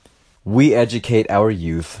We educate our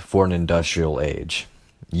youth for an industrial age.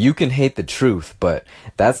 You can hate the truth, but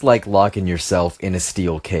that's like locking yourself in a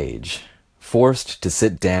steel cage, forced to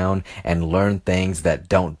sit down and learn things that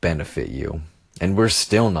don't benefit you. And we're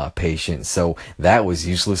still not patient, so that was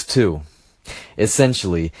useless too.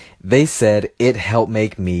 Essentially, they said it helped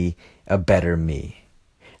make me a better me.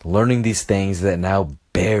 Learning these things that now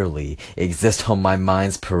barely exist on my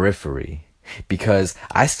mind's periphery. Because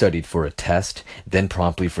I studied for a test, then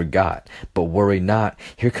promptly forgot. But worry not,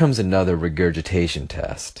 here comes another regurgitation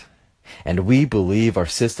test. And we believe our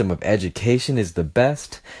system of education is the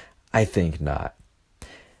best? I think not.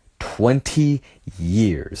 20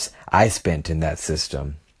 years I spent in that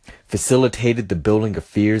system. Facilitated the building of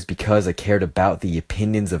fears because I cared about the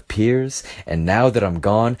opinions of peers, and now that I'm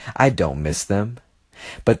gone, I don't miss them.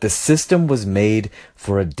 But the system was made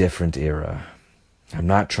for a different era. I'm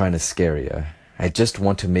not trying to scare you. I just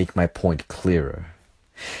want to make my point clearer.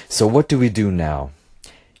 So what do we do now?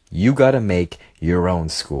 You gotta make your own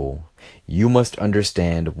school. You must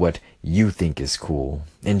understand what you think is cool.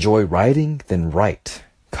 Enjoy writing? Then write.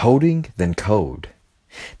 Coding? Then code.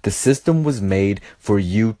 The system was made for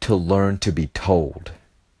you to learn to be told.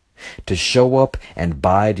 To show up and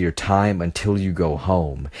bide your time until you go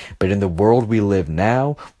home. But in the world we live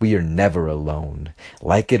now, we are never alone.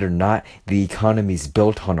 Like it or not, the economy's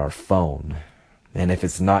built on our phone. And if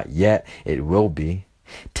it's not yet, it will be.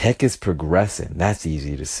 Tech is progressing, that's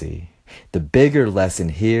easy to see. The bigger lesson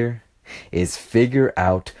here is figure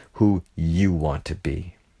out who you want to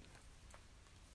be.